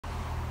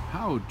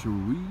how to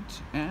read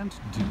and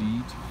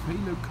delete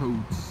failure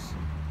codes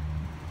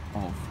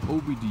of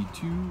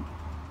OBD2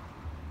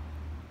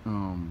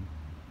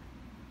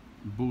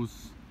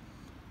 bus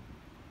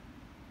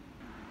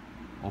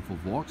of a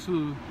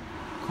Vauxhall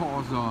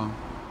Corsa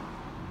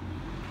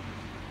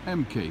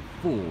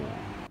MK4.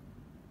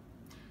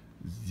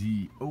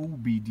 The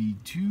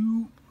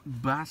OBD2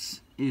 bus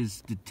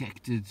is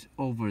detected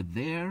over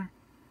there,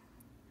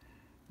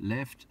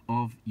 left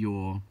of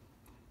your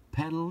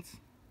pedals,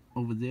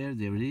 over there,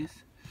 there it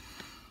is.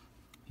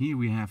 Here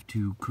we have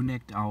to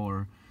connect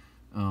our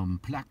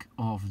plug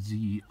of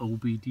the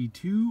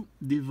OBD2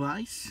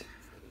 device.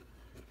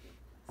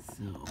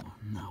 So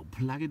now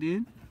plug it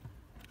in,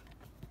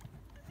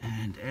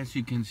 and as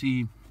you can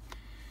see,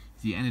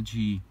 the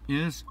energy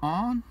is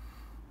on.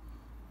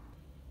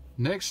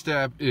 Next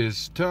step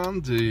is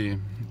turn the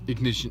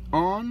ignition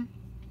on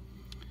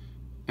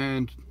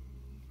and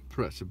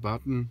press a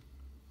button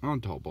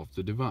on top of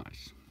the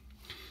device.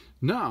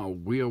 Now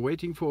we are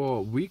waiting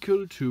for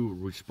vehicle to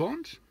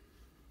respond.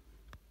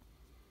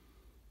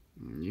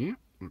 Yeah,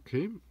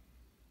 okay.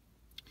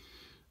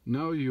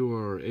 Now you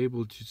are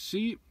able to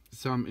see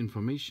some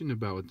information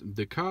about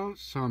the car,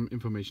 some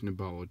information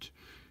about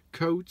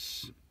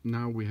codes.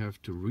 Now we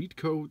have to read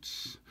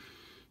codes,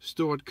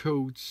 stored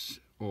codes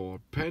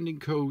or pending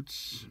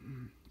codes,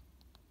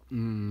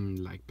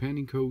 like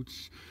pending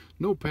codes.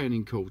 No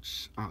pending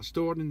codes are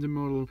stored in the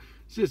model.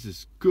 This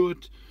is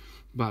good,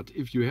 but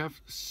if you have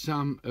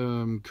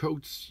some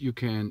codes, you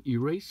can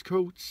erase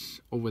codes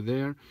over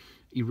there,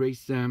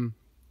 erase them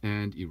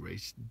and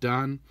erase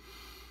done.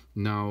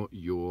 Now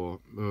your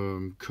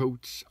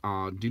codes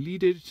are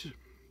deleted,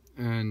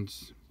 and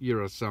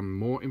here are some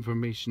more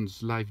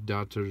informations: live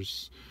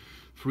datas,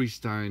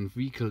 freestyle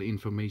vehicle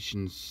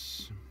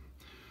informations,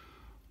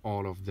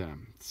 all of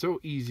them.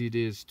 So easy it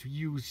is to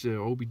use the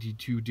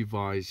OBD2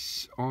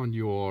 device on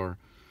your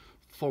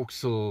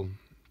Vauxhall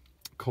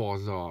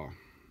Corsa.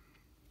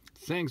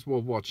 Thanks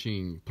for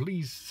watching.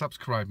 Please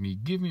subscribe me,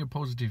 give me a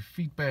positive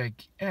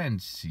feedback,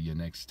 and see you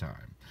next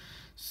time.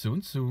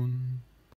 Soon.